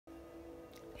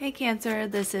Hey Cancer,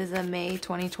 this is a May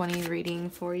 2020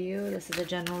 reading for you. This is a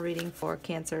general reading for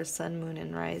Cancer, Sun, Moon,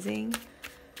 and Rising.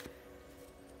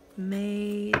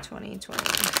 May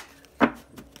 2020.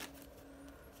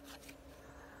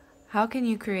 How can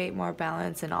you create more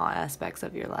balance in all aspects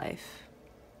of your life?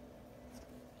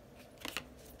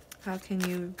 How can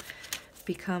you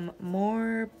become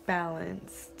more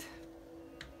balanced?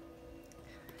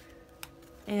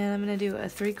 And I'm going to do a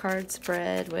 3-card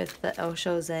spread with the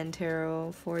Osho Zen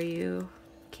Tarot for you.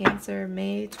 Cancer,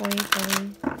 May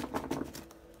 2020.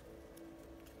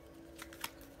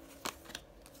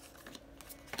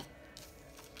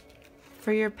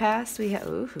 For your past, we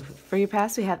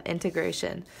have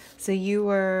integration. So you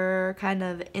were kind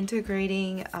of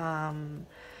integrating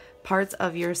parts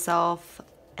of yourself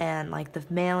and like the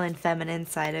male and feminine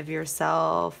side of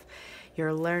yourself.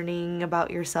 You're learning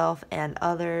about yourself and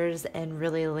others and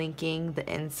really linking the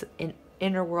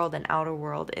inner world and outer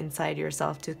world inside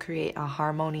yourself to create a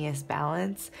harmonious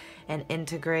balance and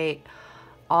integrate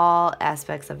all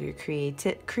aspects of your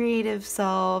creative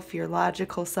self, your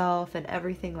logical self, and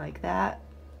everything like that.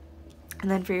 And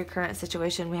then for your current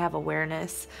situation, we have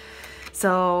awareness.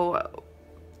 So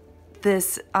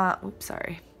this,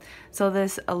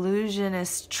 this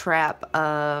illusionist trap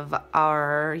of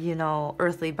our,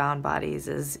 earthly bound bodies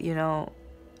is,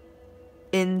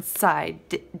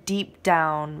 inside, deep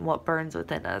down, what burns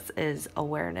within us is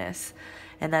awareness.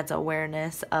 And that's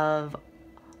awareness of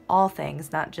all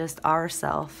things, not just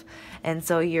ourself. And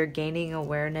so you're gaining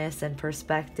awareness and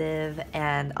perspective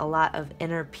and a lot of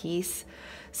inner peace.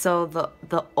 So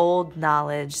the old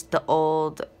knowledge, the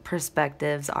old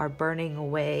perspectives are burning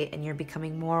away, and you're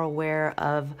becoming more aware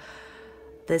of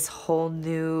this whole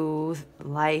new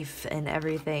life and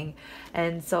everything.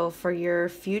 And so for your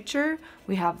future,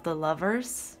 we have the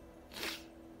Lovers.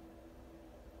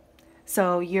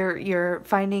 So you're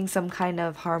finding some kind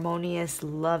of harmonious,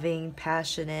 loving,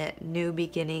 passionate new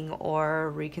beginning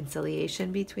or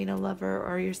reconciliation between a lover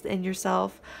or and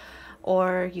yourself.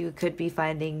 Or you could be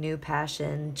finding new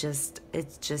passion,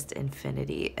 it's just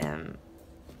infinity,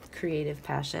 creative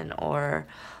passion or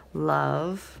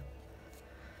love.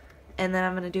 And then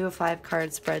I'm going to do a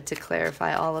 5-card spread to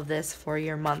clarify all of this for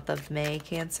your month of May,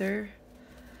 Cancer.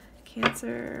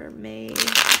 Cancer, May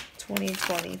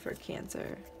 2020 for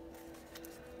Cancer.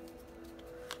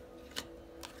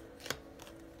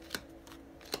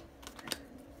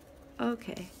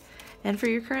 Okay. And for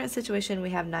your current situation, we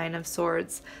have 9 of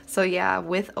Swords. So yeah,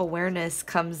 with awareness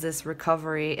comes this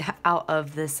recovery out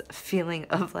of this feeling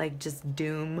of like just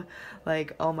doom.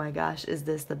 Like, oh my gosh, is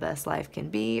this the best life can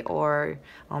be? Or,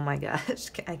 oh my gosh,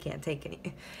 I can't take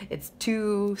any. It's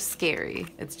too scary.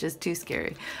 It's just too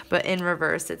scary. But in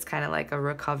reverse, it's kind of like a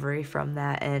recovery from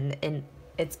that. And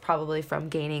it's probably from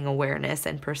gaining awareness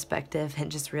and perspective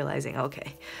and just realizing,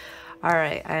 okay, all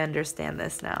right, I understand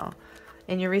this now.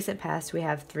 In your recent past, we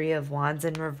have 3 of Wands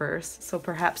in reverse, so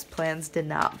perhaps plans did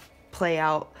not play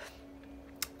out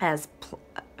as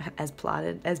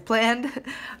planned.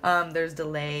 There's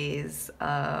delays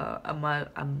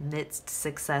amidst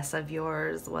success of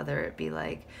yours, whether it be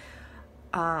like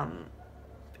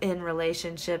in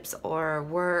relationships or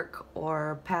work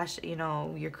or passion,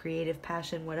 your creative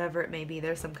passion, whatever it may be.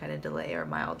 There's some kind of delay or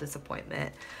mild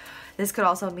disappointment. This could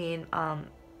also mean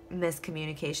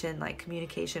miscommunication, like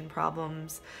communication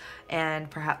problems,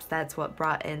 and perhaps that's what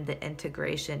brought in the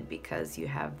integration, because you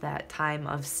have that time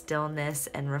of stillness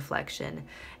and reflection,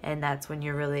 and that's when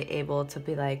you're really able to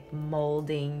be like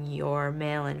molding your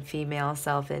male and female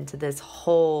self into this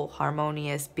whole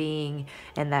harmonious being,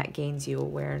 and that gains you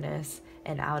awareness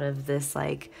and out of this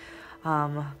like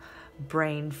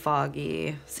brain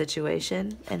foggy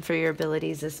situation. And for your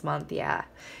abilities this month, yeah,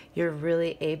 you're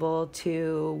really able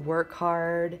to work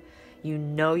hard. You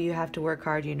have to work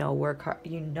hard.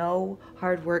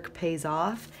 Hard work pays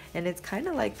off, and it's kind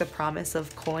of like the promise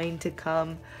of coin to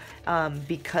come,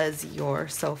 because you're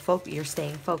you're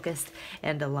staying focused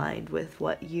and aligned with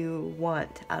what you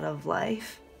want out of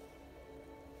life.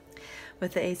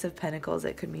 With the Ace of Pentacles,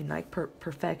 it could mean like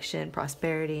perfection,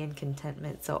 prosperity, and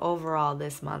contentment. So overall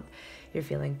this month, you're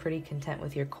feeling pretty content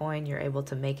with your coin. You're able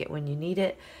to make it when you need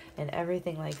it and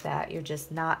everything like that. You're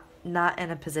just not in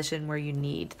a position where you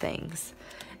need things.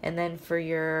 And then for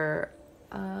your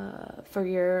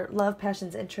love,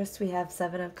 passions, interests, we have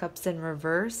 7 of Cups in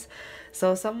reverse.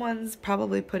 So someone's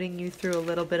probably putting you through a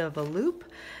little bit of a loop.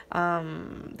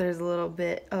 There's a little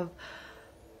bit of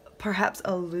perhaps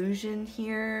illusion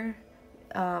here.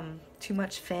 Too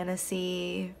much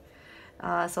fantasy.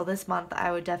 So this month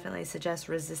I would definitely suggest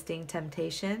resisting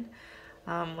temptation.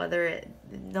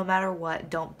 No matter what,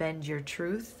 don't bend your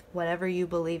truth. Whatever you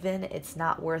believe in, it's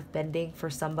not worth bending for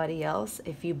somebody else.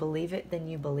 If you believe it, then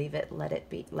you believe it. Let it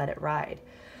be, let it ride.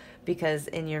 Because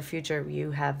in your future,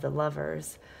 you have the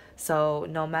Lovers. So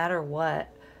no matter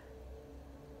what,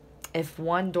 if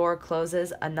one door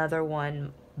closes, another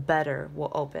one better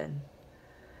will open.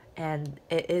 And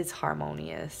it is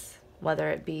harmonious. Whether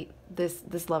it be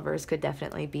this Lovers could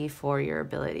definitely be for your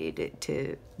ability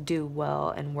to do well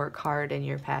and work hard in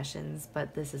your passions,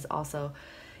 but this is also,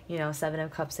 you know, Seven of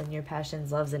Cups in your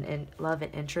passions, love and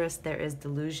interest. There is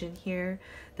delusion here.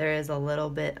 There is a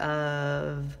little bit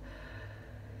of,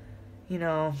 you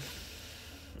know,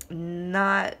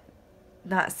 not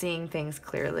seeing things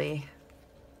clearly,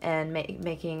 and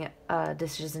making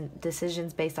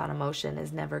decisions based on emotion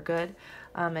is never good.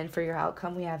 And for your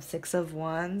outcome, we have Six of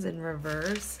Wands in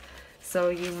reverse. So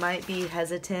you might be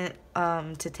hesitant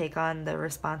to take on the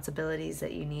responsibilities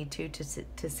that you need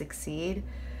to succeed.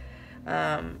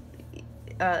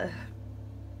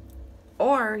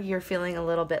 Or you're feeling a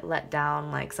little bit let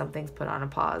down, like something's put on a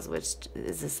pause, which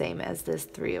is the same as this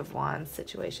Three of Wands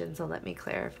situation. So let me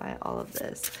clarify all of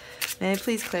this. May I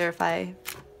please clarify?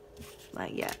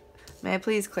 Not yet. May I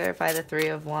please clarify the Three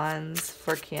of Wands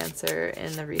for Cancer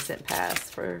in the recent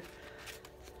past for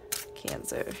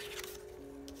Cancer?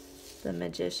 The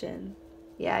Magician.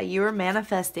 Yeah, you are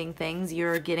manifesting things.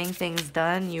 You're getting things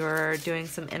done. You're doing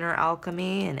some inner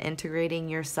alchemy and integrating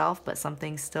yourself, but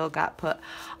something still got put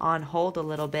on hold a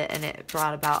little bit, and it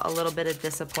brought about a little bit of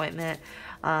disappointment,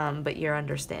 but you're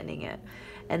understanding it.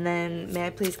 And then may I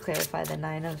please clarify the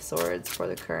Nine of Swords for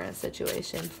the current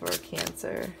situation for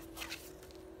Cancer?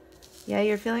 Yeah,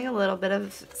 you're feeling a little bit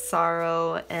of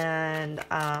sorrow and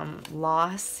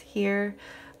loss here,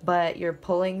 but you're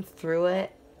pulling through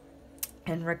it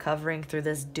and recovering through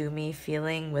this doomy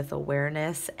feeling with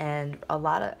awareness, and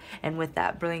with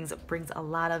that brings a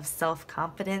lot of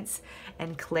self-confidence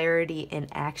and clarity in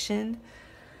action.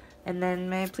 And then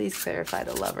may I please clarify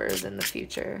the Lovers in the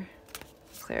future?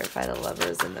 Clarify the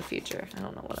Lovers in the future. I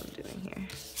don't know what I'm doing here.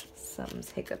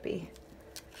 Something's hiccupy.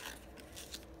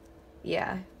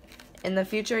 Yeah. In the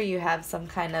future, you have some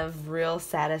kind of real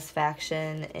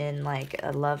satisfaction in like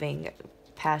a loving,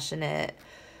 passionate,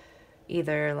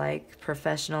 either like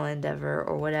professional endeavor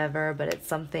or whatever, but it's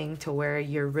something to where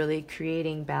you're really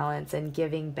creating balance and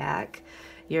giving back.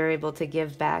 You're able to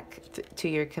give back to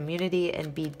your community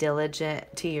and be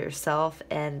diligent to yourself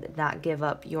and not give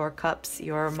up your cups,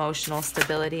 your emotional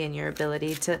stability, and your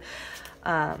ability to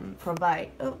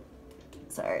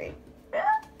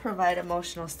provide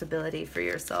emotional stability for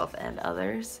yourself and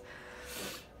others.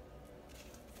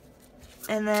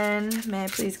 And then may I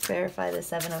please clarify the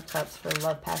Seven of Cups for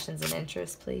love, passions, and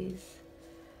interest, please?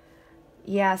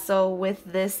 Yeah, so with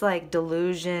this like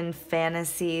delusion,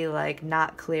 fantasy, like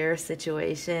not clear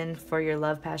situation for your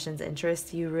love, passions,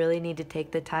 interest, you really need to take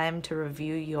the time to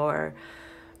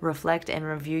reflect and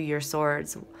review your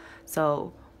swords.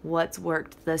 So what's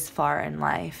worked this far in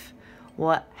life?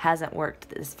 What hasn't worked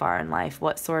this far in life?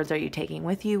 What swords are you taking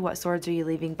with you? What swords are you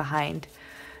leaving behind?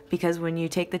 Because when you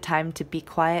take the time to be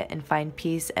quiet and find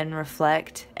peace and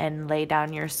reflect and lay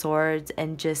down your swords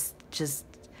and just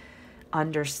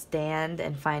understand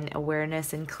and find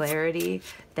awareness and clarity,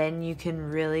 then you can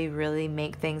really, really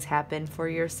make things happen for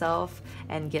yourself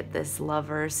and get this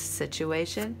Lovers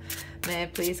situation. May I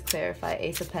please clarify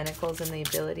Ace of Pentacles and the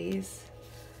abilities?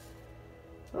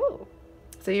 Ooh.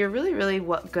 So you're really, really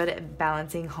good at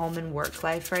balancing home and work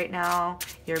life right now.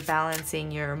 You're balancing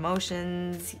your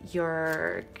emotions.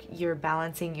 You're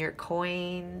balancing your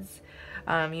coins.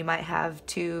 You might have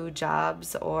 2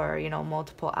 jobs or, you know,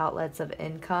 multiple outlets of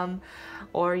income.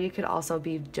 Or you could also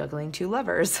be juggling 2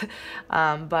 lovers.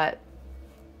 But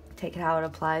take it how it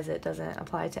applies. It doesn't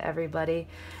apply to everybody.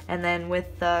 And then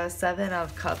with the Seven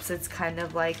of Cups, it's kind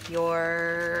of like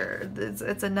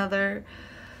it's another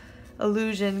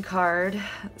illusion card.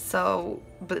 So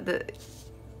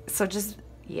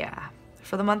yeah,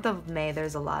 for the month of May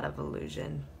there's a lot of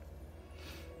illusion.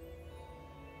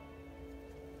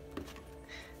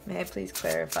 May I please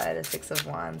clarify the Six of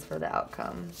Wands for the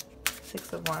outcome?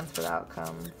 Six of Wands for the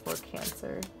outcome for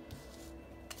Cancer.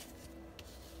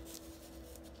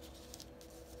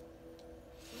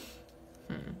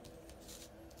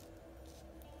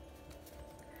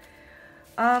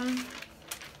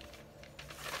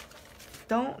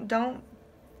 Don't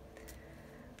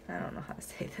I don't know how to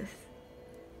say this.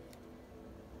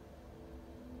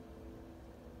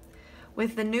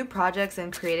 With the new projects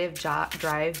and creative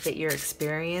drive that you're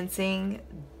experiencing,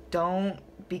 don't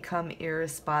become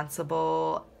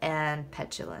irresponsible and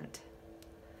petulant.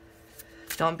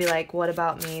 Don't be like, what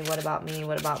about me? What about me?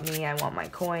 What about me? I want my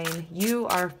coin. You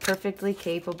are perfectly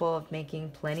capable of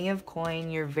making plenty of coin.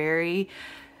 You're very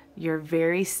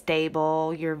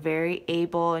stable. You're very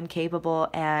able and capable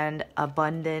and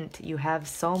abundant. You have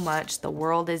so much. The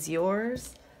world is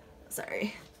yours.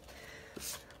 Sorry.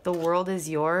 The world is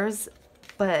yours.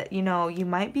 But, you know, you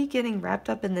might be getting wrapped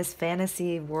up in this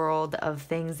fantasy world of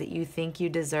things that you think you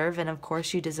deserve. And of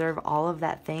course you deserve all of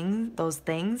those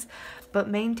things. But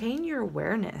maintain your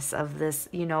awareness of this,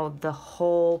 you know, the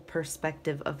whole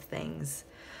perspective of things.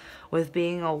 With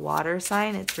being a water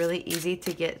sign, it's really easy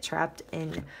to get trapped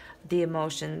in the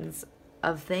emotions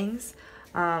of things.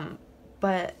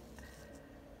 But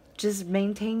just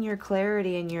maintain your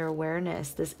clarity and your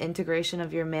awareness, this integration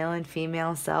of your male and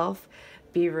female self.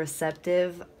 Be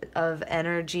receptive of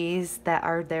energies that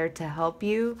are there to help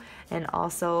you, and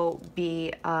also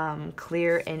be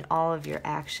clear in all of your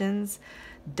actions.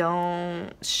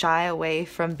 Don't shy away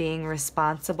from being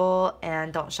responsible,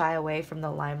 and don't shy away from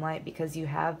the limelight, because you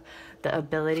have the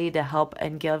ability to help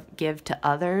and give to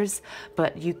others,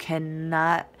 but you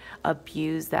cannot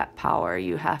abuse that power.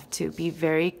 You have to be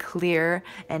very clear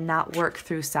and not work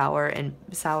through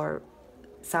sourness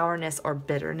or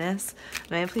bitterness.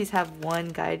 May I please have one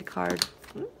guide card?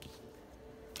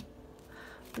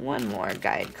 One more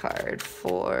guide card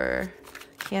for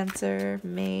Cancer,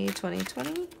 May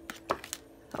 2020.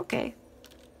 Okay.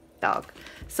 Dog.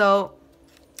 So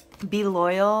be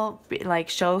loyal, like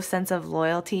show sense of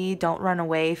loyalty. Don't run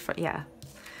away from,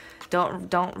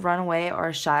 don't run away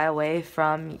or shy away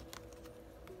from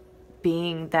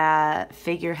being that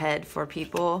figurehead for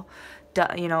people.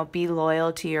 You know, be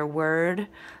loyal to your word,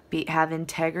 have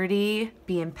integrity,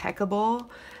 be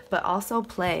impeccable, but also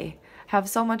play. Have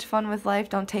so much fun with life.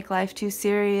 Don't take life too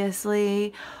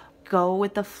seriously. Go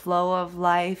with the flow of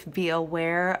life. Be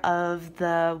aware of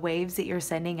the waves that you're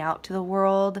sending out to the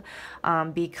world.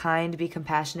 Be kind, be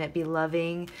compassionate, be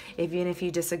loving. Even if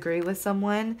you disagree with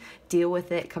someone, deal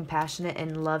with it compassionate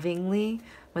and lovingly,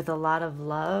 with a lot of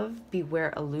love.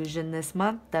 Beware illusion this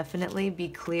month. Definitely be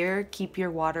clear. Keep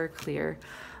your water clear.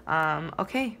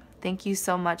 Okay. Thank you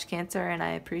so much, Cancer, and I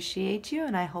appreciate you,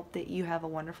 and I hope that you have a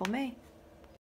wonderful May.